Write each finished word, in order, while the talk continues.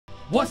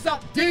What's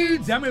up,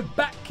 dudes? And we're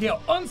back here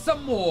on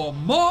some more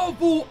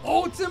Marvel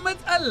Ultimate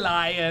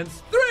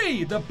Alliance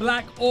 3, the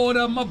Black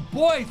Order. My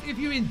boys, if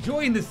you're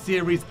enjoying the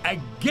series,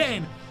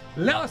 again,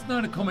 let us know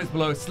in the comments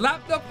below.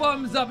 Slap the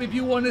thumbs up if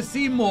you want to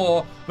see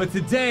more. But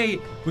today,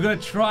 we're going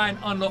to try and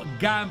unlock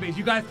Gambit. As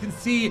you guys can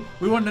see,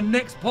 we're on the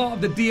next part of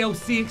the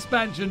DLC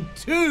expansion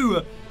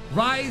 2,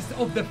 Rise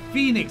of the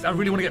Phoenix. I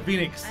really want to get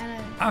Phoenix.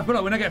 I feel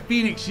like when I get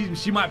Phoenix,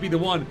 she might be the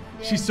one.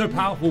 Yeah. She's so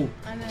powerful.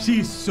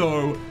 She's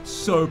so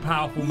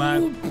powerful,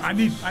 man. I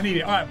need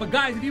it. All right, but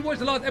guys, if you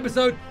watched the last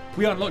episode,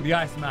 we unlocked the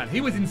Iceman. He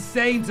was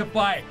insane to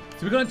fight.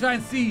 So we're going to try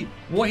and see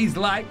what he's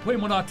like, put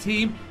him on our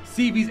team,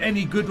 see if he's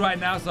any good right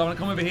now. So I'm going to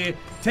come over here,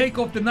 take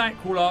off the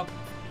Nightcrawler,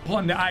 put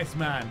on the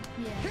Iceman.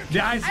 Yeah.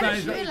 The Iceman I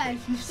just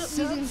realized you stopped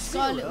using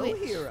Scarlet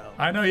Witch.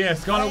 I know, yeah,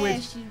 Scarlet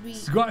Witch.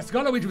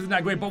 Scarlet Witch wasn't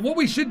that great, but what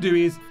we should do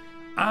is,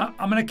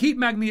 I'm going to keep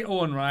Magneto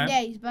on, right?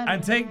 Yeah, he's bad.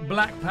 And take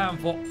Black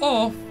Panther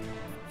off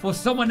for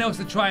someone else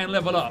to try and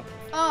level up.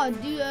 Oh,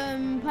 do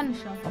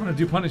Punisher. I'm going to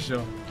do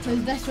Punisher. So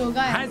that's your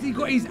guy. Has he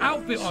got his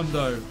outfit on,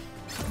 though?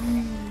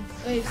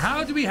 Wait,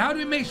 how do we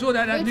make sure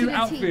that new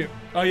outfit...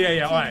 Oh,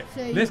 yeah, all right.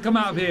 So let's come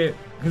out of here.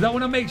 Because I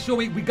want to make sure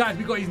we got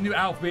his new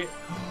outfit.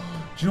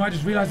 Do you know what I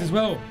just realized as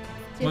well?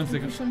 So 1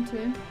 second. Push onto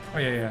him. Oh,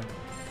 yeah.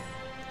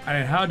 And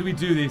then how do we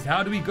do this?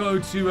 How do we go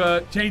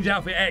to change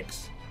outfit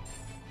X?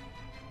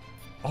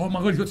 Oh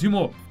my god, he's got 2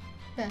 more.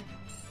 Yeah.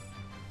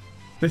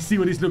 Let's see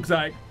what this looks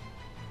like.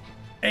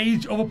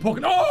 Age of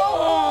Apocalypse.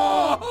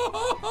 Oh!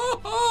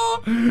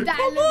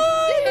 That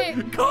looks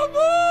sick. Come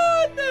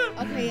on!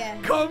 Okay, yeah.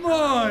 Come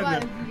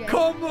on!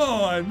 Come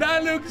on!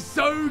 That looks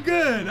so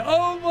good!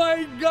 Oh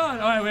my god!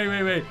 All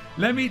right, wait.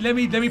 Let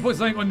me put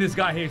something on this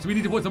guy here. So we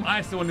need to put some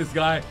ISO on this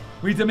guy.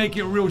 We need to make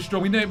it real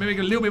strong. We need to make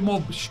it a little bit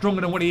more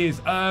stronger than what he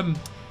is.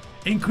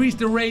 Increase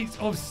the rates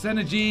of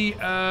synergy,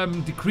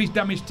 decrease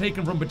damage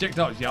taken from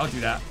projectiles. Yeah, I'll do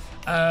that.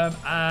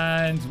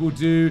 And we'll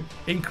do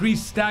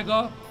increase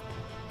stagger,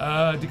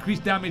 decrease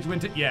damage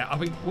when... Yeah, I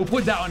think we'll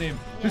put that on him.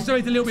 Yeah. Just so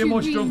he's a little bit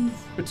more strong.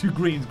 But 2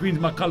 greens. Green's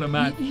my color,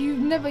 man. You've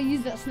never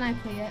used that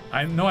sniper yet.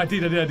 I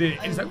did.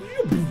 It's like...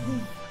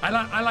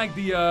 I like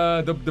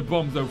the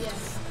bombs, though. Yeah.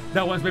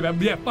 That one's way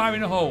better. Yeah, fire in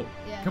the hole.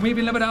 Yeah. Can we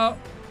even level that up?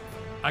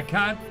 I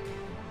can.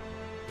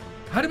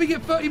 How did we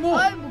get 30 more?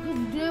 Oh, because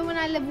do you know when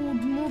I leveled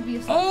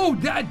Morbius? Oh,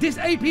 this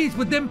AP is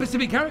for them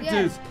specific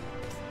characters.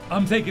 Yeah.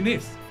 I'm taking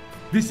this.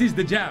 This is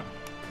the jam.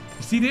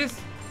 You see this?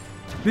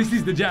 This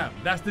is the jam.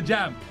 That's the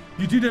jam.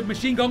 You do the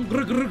machine gun,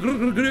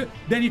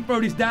 then you throw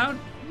this down,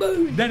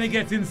 boom. Then it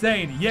gets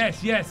insane. Yes.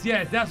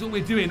 That's what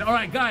we're doing. All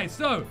right, guys.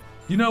 So,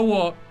 you know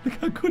what? Look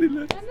how good he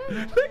looks.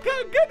 Look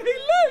how good he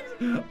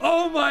looks.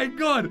 Oh my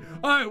god.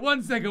 All right,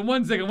 one second.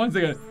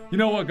 You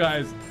know what,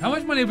 guys? How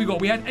much money have we got?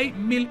 We had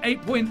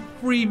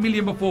 8.3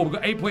 million before. We've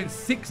got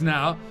 8.6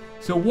 now.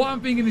 So what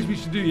I'm thinking is we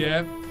should do,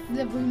 yeah?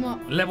 Level him up.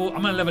 I'm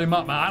gonna level him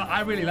up, man.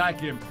 I really like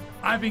him.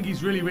 I think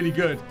he's really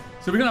good.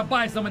 So we're gonna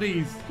buy some of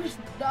these. Push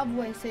the other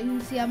way so you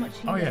can see how much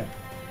you get.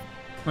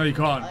 No, you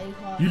can't. Oh, you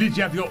can't. You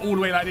literally have to go all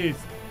the way like this.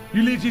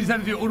 You literally just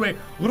have to do it all the way.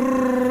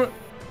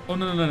 Oh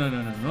no,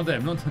 not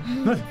them.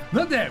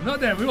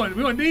 We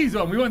want these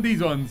ones. We want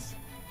these ones.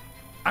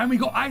 And we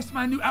got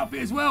Iceman new outfit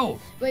as well.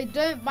 Wait,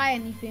 don't buy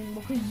anything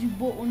because you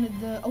bought one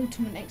of the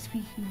ultimate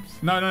XP cubes.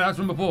 No, that's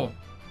from before.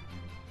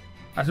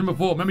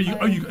 Remember you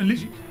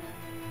literally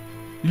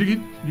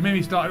you made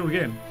me start it all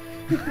again.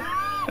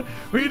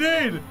 What are you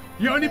doing?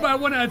 You only buy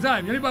one at a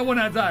time.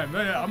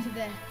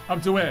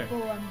 Up to where?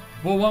 4-1.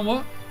 4-1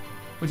 what?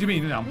 What do you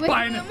mean? I'm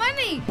buying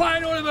money.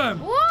 Buying all of them.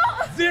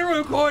 What?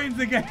 0 coins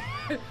again.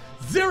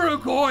 0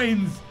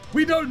 coins.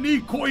 We don't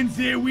need coins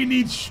here. We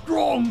need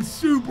strong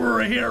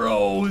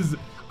superheroes.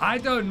 I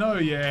don't know,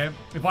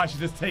 if I should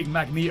just take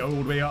Magneto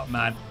all the way up,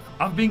 man.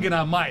 I'm thinking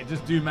I might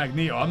just do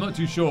Magneto. I'm not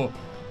too sure.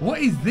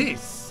 What is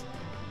this?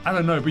 I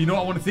don't know, but you know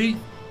what I want to see?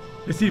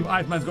 Let's see if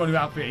Iceman's got a new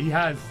outfit. He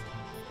has.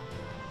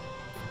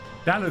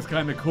 That looks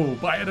kind of cool,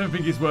 but I don't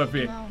think it's worth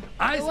it. No.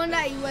 The one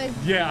that he wears.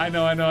 Yeah, I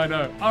know.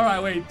 All right,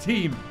 wait,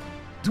 team.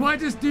 Do I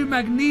just do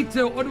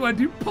Magneto or do I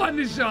do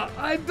Punisher?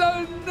 I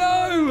don't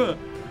know.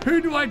 Who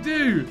do I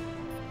do?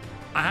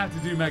 I have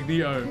to do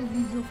Magneto. Because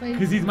he's your favorite.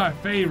 Because he's my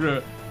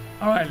favorite.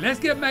 All right, let's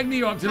get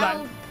Magneto up to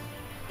How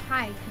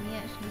high can he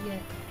actually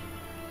get?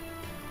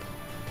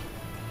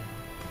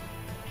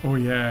 Oh,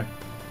 yeah.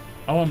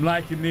 Oh, I'm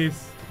liking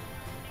this.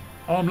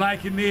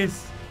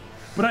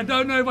 But I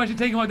don't know if I should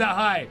take him up that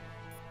high.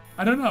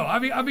 I don't know. I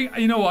think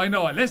you know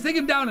what? Let's take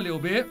him down a little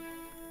bit.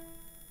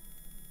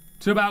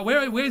 To about,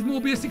 where's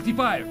Morbius?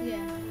 65? Yeah.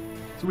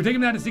 So we take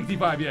him down to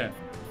 65, yeah.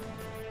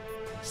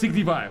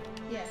 65.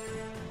 Yeah.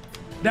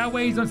 That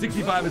way he's on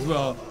 65 as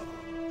well.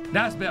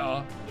 That's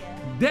better. Yeah.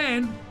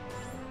 Then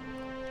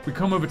we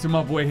come over to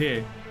my boy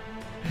here.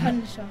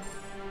 Punisher.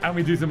 And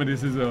we do some of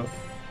this as well.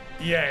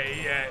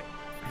 Yeah.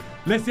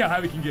 Let's see how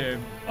high we can get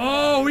him.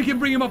 Oh, we can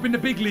bring him up in the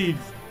big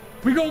leagues.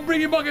 We're going to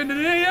bring him up in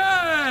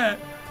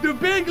the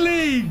big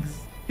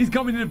leagues. He's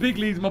coming in the big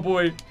leagues, my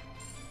boy.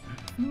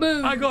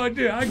 Boom. I gotta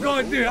do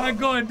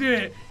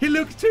it. He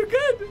looks too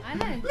good. I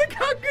know. Look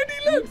how good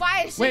he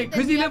looks. Wait,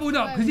 because he leveled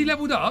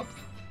up.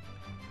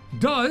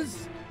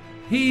 does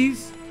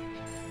his...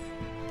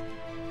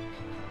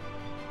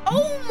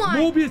 Oh my!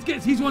 Morbius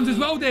gets his ones as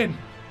well then.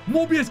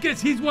 Morbius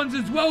gets his ones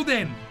as well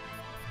then.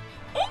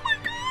 Oh my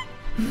god!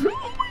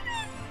 Oh my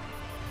god!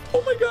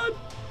 Oh my god!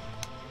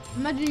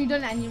 Imagine you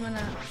done it and you run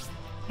out.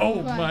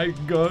 Oh my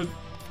god.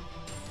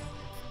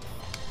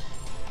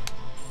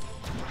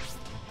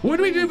 What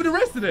do we do with the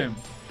rest of them?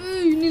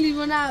 Ooh, you nearly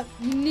run out.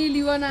 You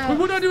nearly run out. But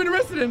what do I do with the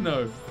rest of them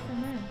though? I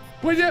don't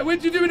know. What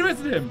did you do with the rest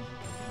of them?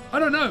 I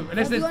don't know.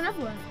 Unless Have you there's... got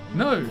another one?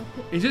 No,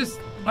 it's just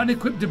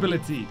unequipped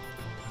ability.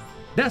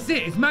 That's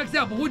it. It's maxed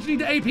out. But what do you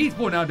need the APs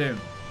for now then?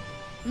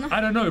 No. I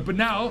don't know. But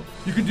now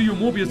you can do your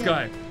Morbius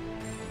guy.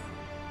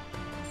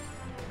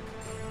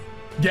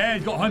 Yeah,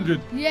 he's got 100.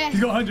 Yeah.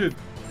 He's got 100.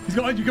 He's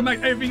got 100. You can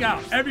make everything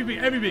out.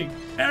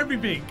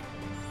 Everything.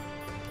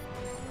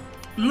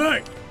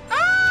 Look.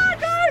 Ah,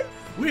 guys.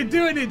 We're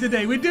doing it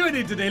today. Look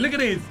at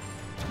this.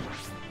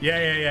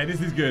 Yeah.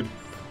 This is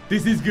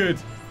good.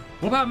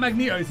 What about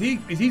Magneto? Is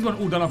his one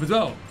all done up as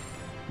well?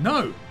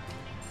 No.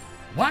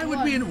 Why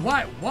would we?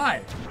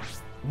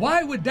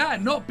 Why would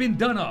that not been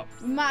done up?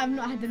 We might have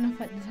not had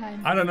enough at the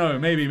time. I don't know.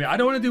 Maybe. We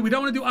don't want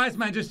to do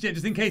Iceman just yet,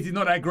 just in case he's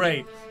not that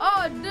great.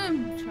 Oh,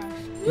 damn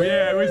trash.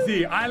 Yeah, we'll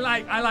see. I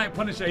like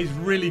Punisher. He's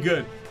really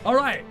good. All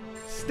right,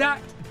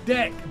 stacked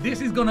deck. This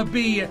is gonna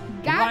be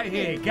right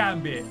here.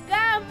 Gambit.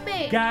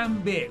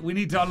 We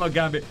need to unlock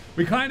Gambit.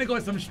 We kind of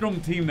got some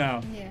strong team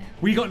now. Yeah.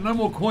 We got no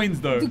more coins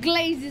though. The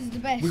glaze is the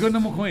best. We got no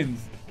more coins.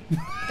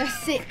 That's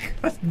sick.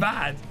 That's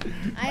bad.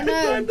 I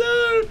know. I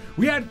know.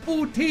 We had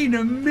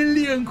 14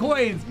 million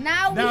coins.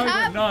 Now we have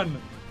got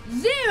none.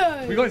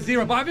 0. We got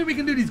 0, but I think we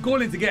can do these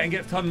golems again and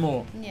get a ton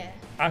more. Yeah.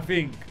 I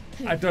think.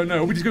 I don't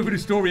know. We just go through the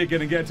story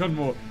again and get a ton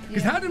more.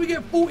 Because how did we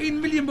get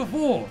 14 million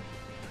before?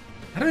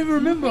 I don't even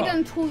remember.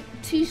 We've done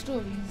 2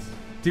 stories.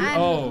 And a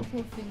couple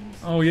of things.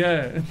 Oh,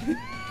 yeah.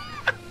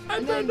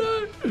 I don't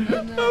know.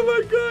 Oh,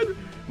 my God.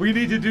 We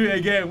need to do it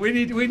again. We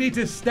need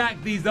to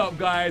stack these up,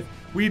 guys.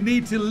 We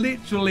need to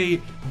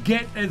literally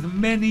get as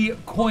many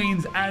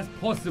coins as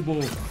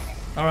possible.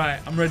 All right,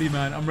 I'm ready,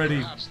 man. I'm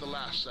ready. Perhaps the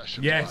last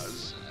session yes.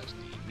 Was, as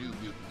the New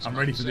Mutants I'm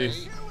ready might for say,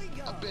 this.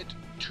 A bit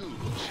too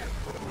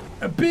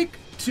A big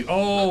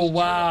oh,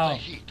 wow.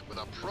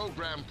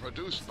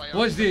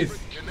 What's this?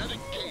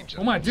 What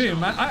am I doing,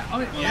 man?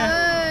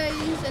 Yeah.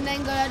 And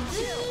then go like,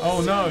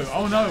 oh,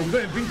 no. We've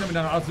got things coming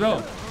down as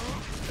well.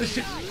 This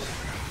shit.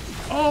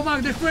 Oh,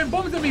 man, they're throwing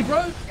bombs at me,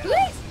 bro.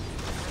 Please.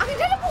 I can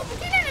teleport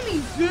between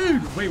enemies.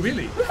 Dude, wait,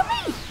 really? Look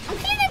at me. I'm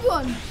killing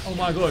everyone. Oh,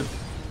 my God.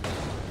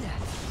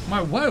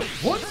 My word,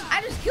 what?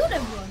 I just killed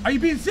everyone. Are you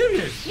being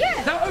serious?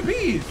 Yeah. That OP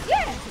is?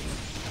 Yeah.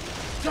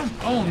 Jump.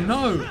 Oh,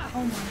 no.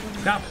 Oh, my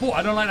God. That foot,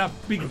 I don't like that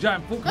big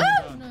giant foot coming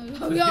down.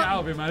 No. Let's get out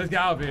of here, man. Let's get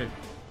out of here.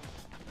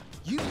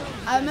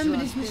 I remember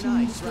this mission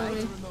in the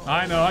story.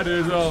 I know, I do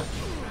as well.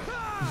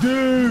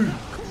 Dude!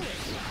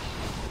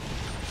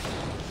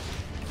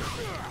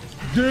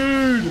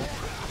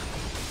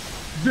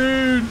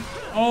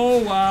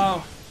 Oh,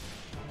 wow.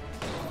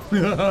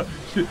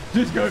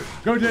 Just go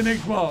to the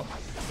next part.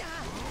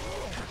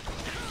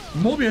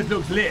 Morbius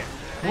looks lit.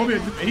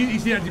 Morbius, he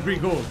seems actually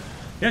pretty cool.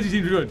 He actually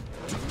seems good.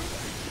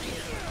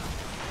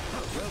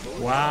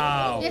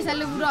 Wow. Yes, I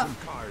leveled up.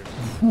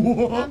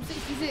 What? I'm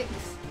 66.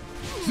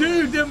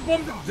 Dude, them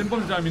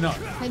bombs drive me nuts.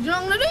 Hey, do you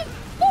know what I'm gonna do?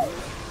 Woo!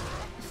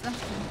 Slash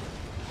him.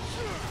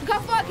 Look how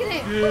far I can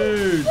hit.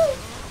 Dude, Woo!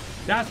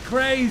 that's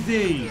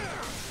crazy.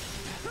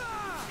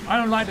 I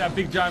don't like that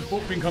big giant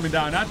foot thing coming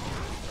down. All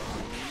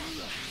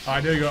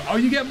right, there you go. Oh,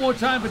 you get more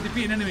time for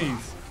defeating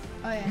enemies.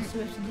 Oh yeah, so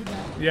we have to do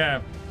that.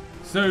 Yeah.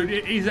 So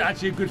it is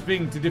actually a good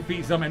thing to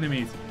defeat some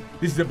enemies.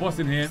 This is a boss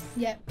in here.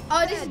 Yeah.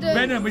 Oh, this is the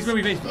Venom, which one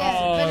we face? Yes,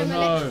 Oh Venom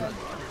no. Electro.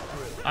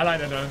 I like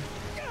that though.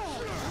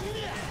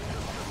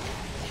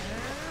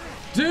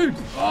 Dude,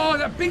 oh,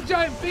 that big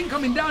giant thing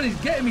coming down is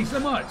getting me so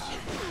much.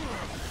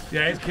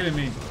 Yeah, it's killing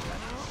me.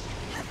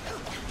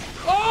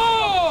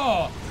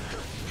 Oh!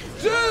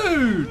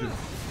 Dude!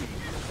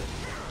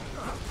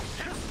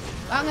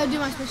 I'm gonna do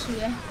my special,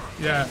 yeah?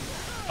 Yeah.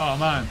 Oh,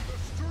 man.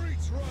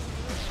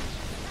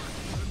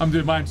 I'm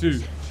doing mine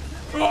too.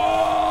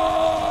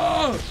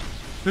 Oh!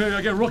 Dude,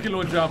 I get rocket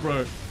launcher out,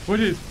 bro. What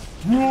is?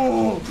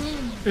 Whoa!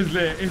 It's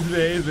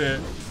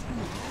lit.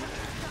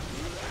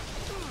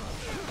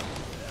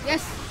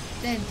 Yes,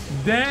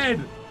 Dead!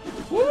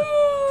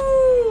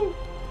 Woo!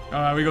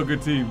 Alright, we got a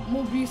good team.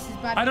 Morbius is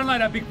bad. I don't like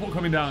that big foot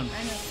coming down.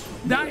 I know.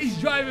 That is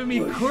driving me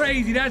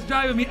crazy. That's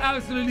driving me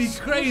absolutely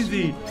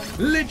crazy.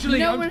 Literally.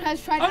 No one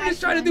has tried I'm just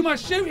trying to do my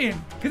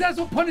shooting. Because that's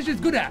what Punisher's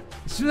good at.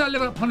 As soon as I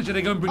level up Punisher,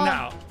 they go and bring that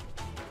out.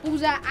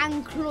 Bullseye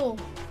and Claw.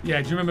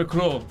 Yeah, do you remember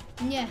Claw?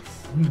 Yes.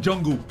 In the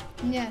jungle.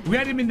 Yeah. We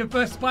had him in the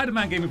first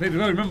Spider-Man game we played as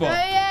well, remember? Oh,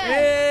 yeah.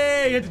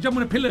 Hey, he had to jump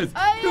on the pillars.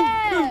 Oh,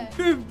 yeah.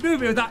 It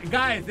was that,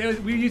 guys,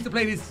 we used to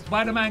play this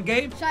Spider-Man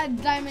game. Shattered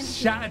Dimensions.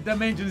 Shattered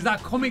Dimensions,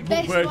 that comic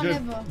book Best one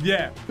version. ever.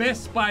 Yeah,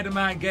 best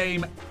Spider-Man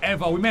game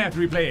ever. We may have to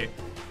replay it.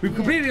 We've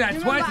completed it like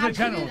Remember, twice on the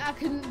channel. I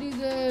couldn't do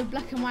the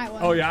black and white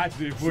one. Oh yeah, I had to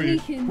do it for you.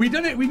 Sneaking. We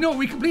done it.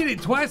 We completed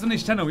it twice on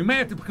this channel. We may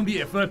have to complete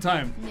it a third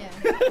time. Yeah.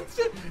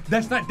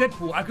 That's like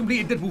Deadpool. I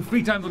completed Deadpool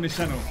 3 times on this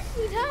channel.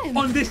 3 times?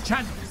 On this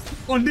channel.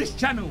 On this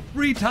channel,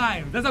 3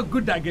 times. That's how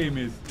good that game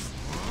is.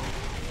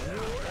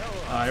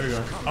 Ah, here we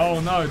go.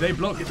 Oh no, they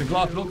blocked it. The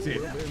glass blocks it.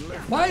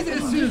 Why is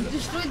it as soon as...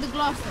 Destroyed the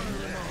glass then.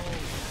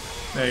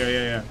 There you go,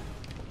 yeah.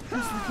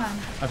 That's the plan.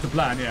 That's the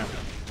plan, yeah.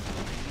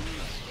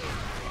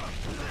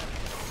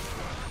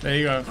 There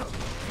you go.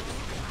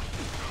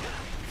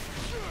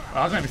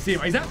 Oh, I can't even see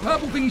him. Is that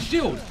purple thing his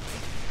shield?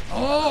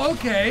 Oh,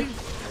 okay.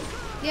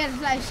 Yeah,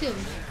 it's like a shield.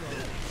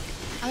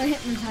 I'm gonna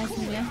hypnotize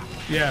him, yeah?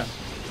 Yeah.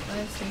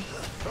 Let's see.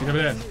 He's over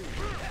there.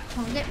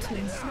 Can't get to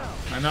him.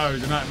 I know,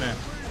 it's a nightmare.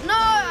 No,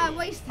 I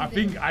wasted I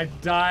think I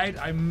died.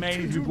 I may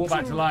need to be brought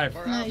back to life.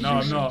 Or No, else you No,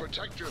 I'm you not.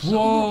 protect yourself with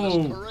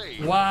Whoa. this parade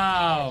of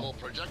Wow. powerful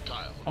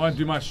projectiles. I want to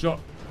do my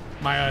shot.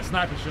 My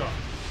sniper shot.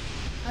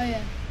 Oh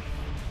yeah.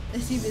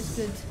 Let's see if it's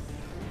good.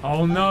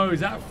 Oh no,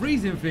 is that a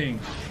freezing thing?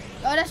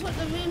 Oh, that's what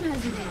the room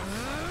has it is.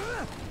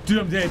 Dude,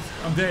 I'm dead.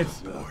 I'm dead.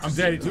 I'm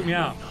dead. It took me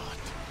out.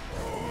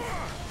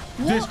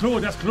 That's claw.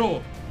 That's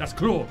claw. That's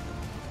claw.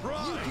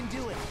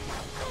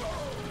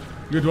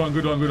 Good one.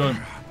 Good one. Good one.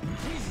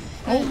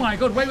 Oh my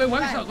god. Wait. Why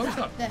we stop? Why we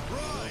stop? There.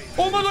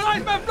 Oh my god.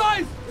 Iceman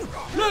flies.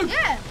 Look.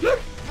 Yeah. Look.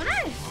 Oh,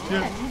 nice.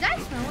 Yeah. Yeah. He's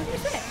Iceman. What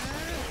is it?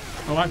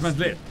 Oh, Iceman's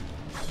lit.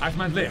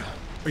 Iceman's lit.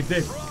 Wait,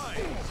 this.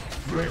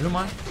 Wait, who am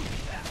I?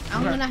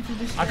 I'm gonna have to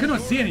do I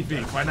cannot see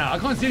anything right now. I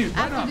can't see anything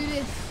I right have now. to do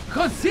this. I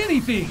can't see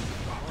anything.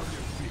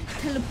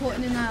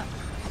 Teleporting him out.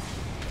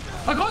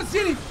 I can't see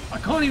any. I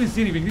can't even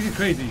see anything. This is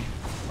crazy.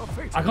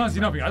 I can't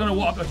see nothing. I don't know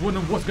what. I just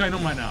wondering what's going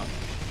on right now.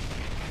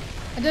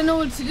 I don't know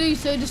what to do,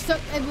 so just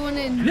suck everyone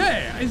in.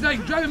 Yeah, it's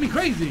like driving me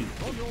crazy.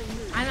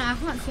 I know, I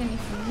can't see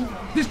anything either.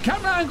 This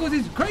camera angle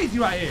is crazy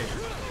right here.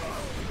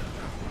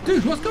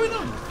 Dude, what's going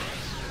on?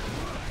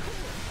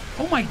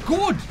 Oh my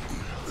god.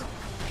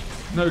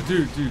 No,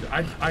 dude,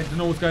 I don't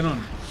know what's going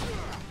on.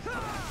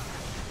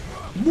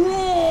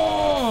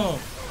 Whoa!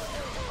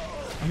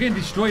 I'm getting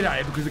destroyed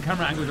at it because the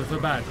camera angles are so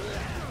bad.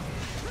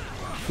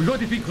 We got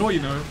to defeat Claw, you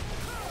know.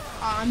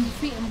 Oh, I'm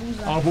defeating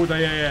Bullseye. Oh,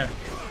 Bullseye, yeah. Yes,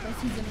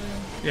 he's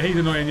annoying. Yeah, he's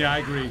annoying, yeah, I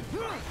agree.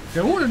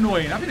 They're all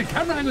annoying. I think the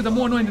camera angles are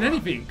more annoying than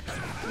anything.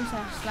 Also,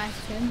 I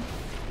sliced him.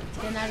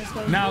 Then I just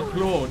go.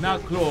 Now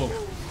Claw.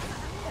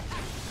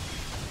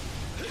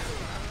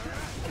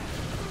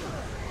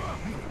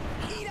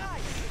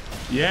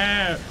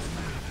 Yeah.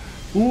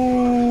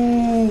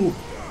 Ooh.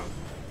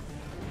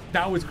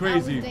 That was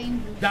crazy. That was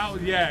dangerous. That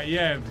was,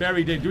 yeah,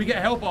 very dangerous. Do we get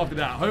help after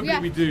that? Hopefully Yeah.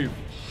 we do.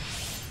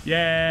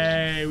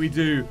 Yay, we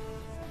do.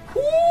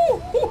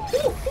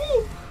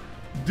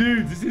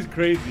 Dude, this is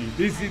crazy.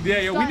 This is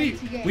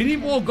we need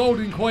more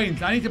golden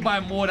coins. I need to buy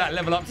more of that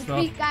level up stuff.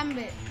 Defeat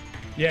Gambit.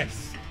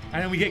 Yes.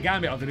 And then we get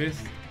Gambit after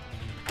this.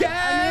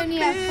 I only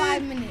have Gambit!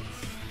 5 minutes.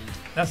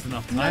 That's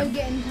enough No time.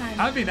 getting time.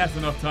 I think that's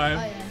enough time.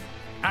 Oh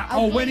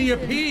yeah. When he I'll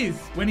beat appears.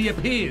 When he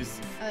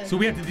appears. Oh. So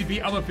we have to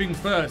defeat other things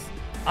first.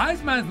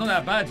 Iceman's not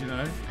that bad, you know.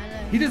 I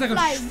know. He does like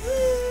Fly.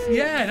 a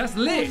yeah, that's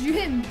lit. You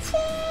him.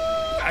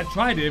 I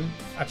tried him,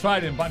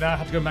 but then I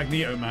had to go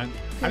Magneto, man.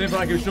 I didn't feel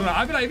like he was strong enough.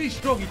 I feel like if he's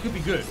strong, he could be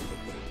good.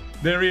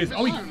 There he is.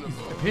 Oh, he's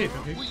appeared.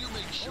 Okay. Will you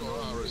make sure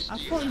our I thought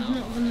he was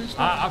not gonna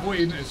stop. I thought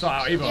he didn't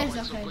start out either.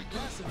 Yes, okay.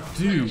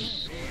 Dude.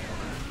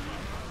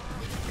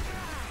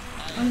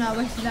 Oh no, I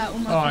wasted out all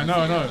my. Oh,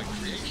 no.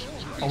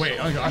 Oh wait,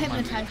 I got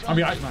Iceman. Hypnotized. I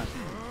mean Iceman.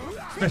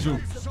 Special.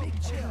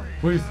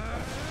 Where's?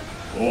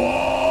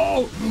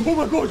 Oh! Oh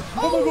my god!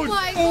 Oh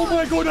my Oh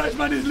my God. god!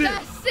 Iceman is lit.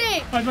 That's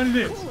sick. Iceman is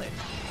lit.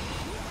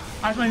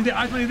 Iceman is lit.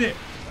 Iceman is lit.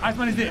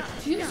 Iceman is lit.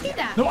 Do you see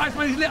that? No,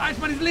 Iceman is lit.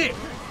 Iceman is lit.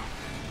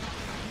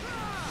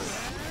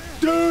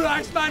 Dude,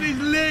 Iceman is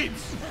lit.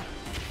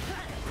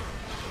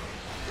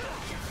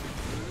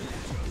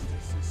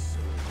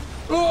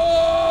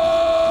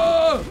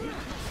 Oh!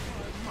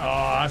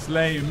 Oh, that's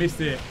lame.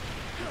 Missed it.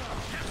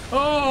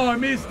 Oh, I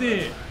missed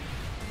it.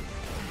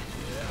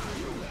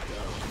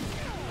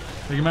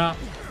 Take him out.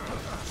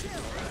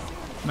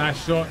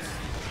 Nice shots.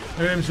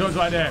 Look at them shots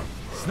right there.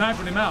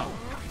 Sniping him out.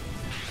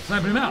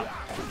 Sniping him out.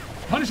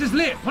 Punisher's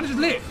lit. Punisher's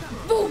lit.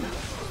 Boom.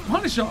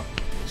 Punisher.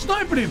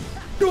 Sniping him.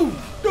 Doom.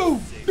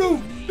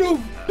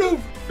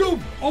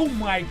 Oh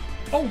my.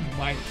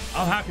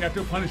 I'm happy I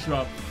took Punisher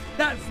up.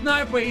 That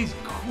sniper is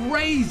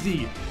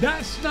crazy.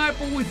 That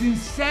sniper was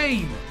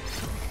insane.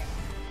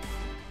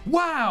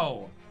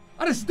 Wow.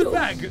 I just stood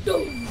back.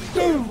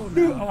 Oh,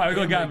 we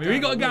got Gambit. We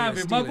got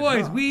Gambit. My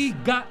boys, we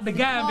got the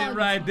Gambit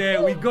right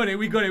there. We got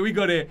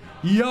it.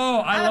 Yo,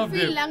 I love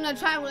it. I'm gonna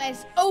try with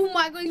less. Oh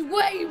my god, he's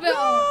way better.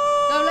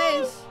 No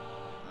less.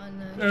 Oh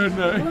no. Oh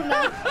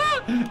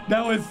no.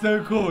 That was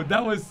so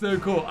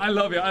cool. I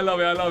love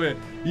it.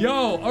 Yo,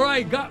 all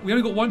right, we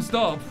only got 1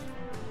 star.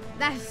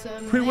 That's so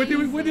amazing.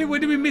 Wait,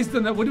 what did we miss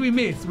on that? What did we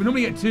miss? We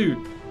normally get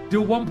 2.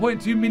 Do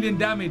 1.2 million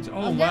damage.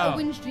 Oh, I'll wow. get a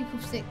win streak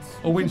of 6.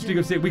 A win streak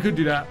of 6. We could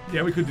do that.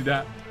 Yeah, we could do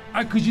that.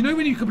 Because you know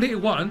when you complete it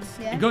once,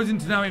 Yeah. it goes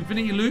into now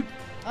infinity loop.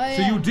 Oh, yeah.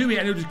 So you'll do it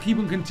and it'll just keep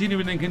on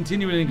continuing and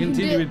continuing and You can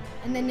do continuing. it,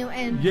 and then it'll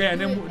end. Yeah, and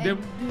Do then it, then-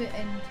 end, do it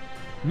end.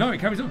 No, it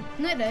carries on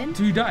No, it don't.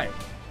 until you die.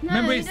 No,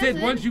 Remember, it it said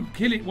doesn't. once you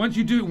kill it, once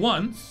you do it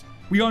once,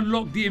 we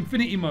unlock the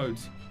infinity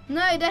modes.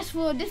 No, that's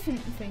for a different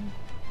thing.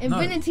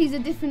 Infinity's a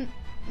different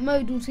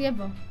mode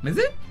altogether. Is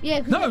it?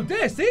 Yeah. 'Cause No,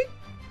 there, see?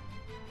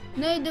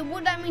 No,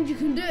 what that means you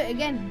can do it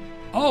again.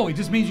 Oh, it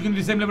just means you can do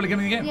the same level again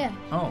and again? Yeah.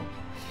 Oh.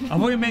 I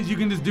thought it meant you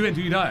can just do it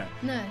until you die.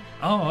 No.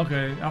 Oh,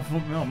 okay. I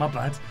thought, no, my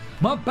bad.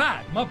 My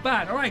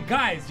bad. All right,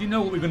 guys, you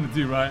know what we're going to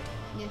do, right?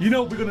 Yes. You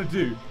know what we're going to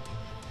do?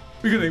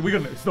 We're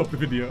gonna stop the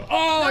video.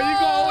 Oh, you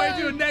gotta wait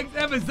till the next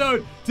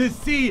episode to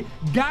see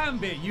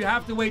Gambit. You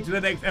have to wait till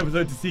the next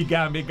episode to see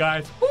Gambit,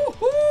 guys.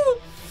 Woo-hoo!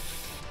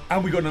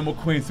 And we got no more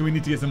coins, so we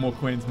need to get some more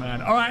coins,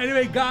 man. All right,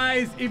 anyway,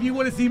 guys, if you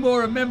want to see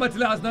more, remember to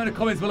let us know in the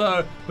comments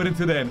below. But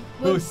until then,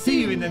 we'll see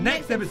you in the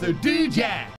next episode. Dude, yeah.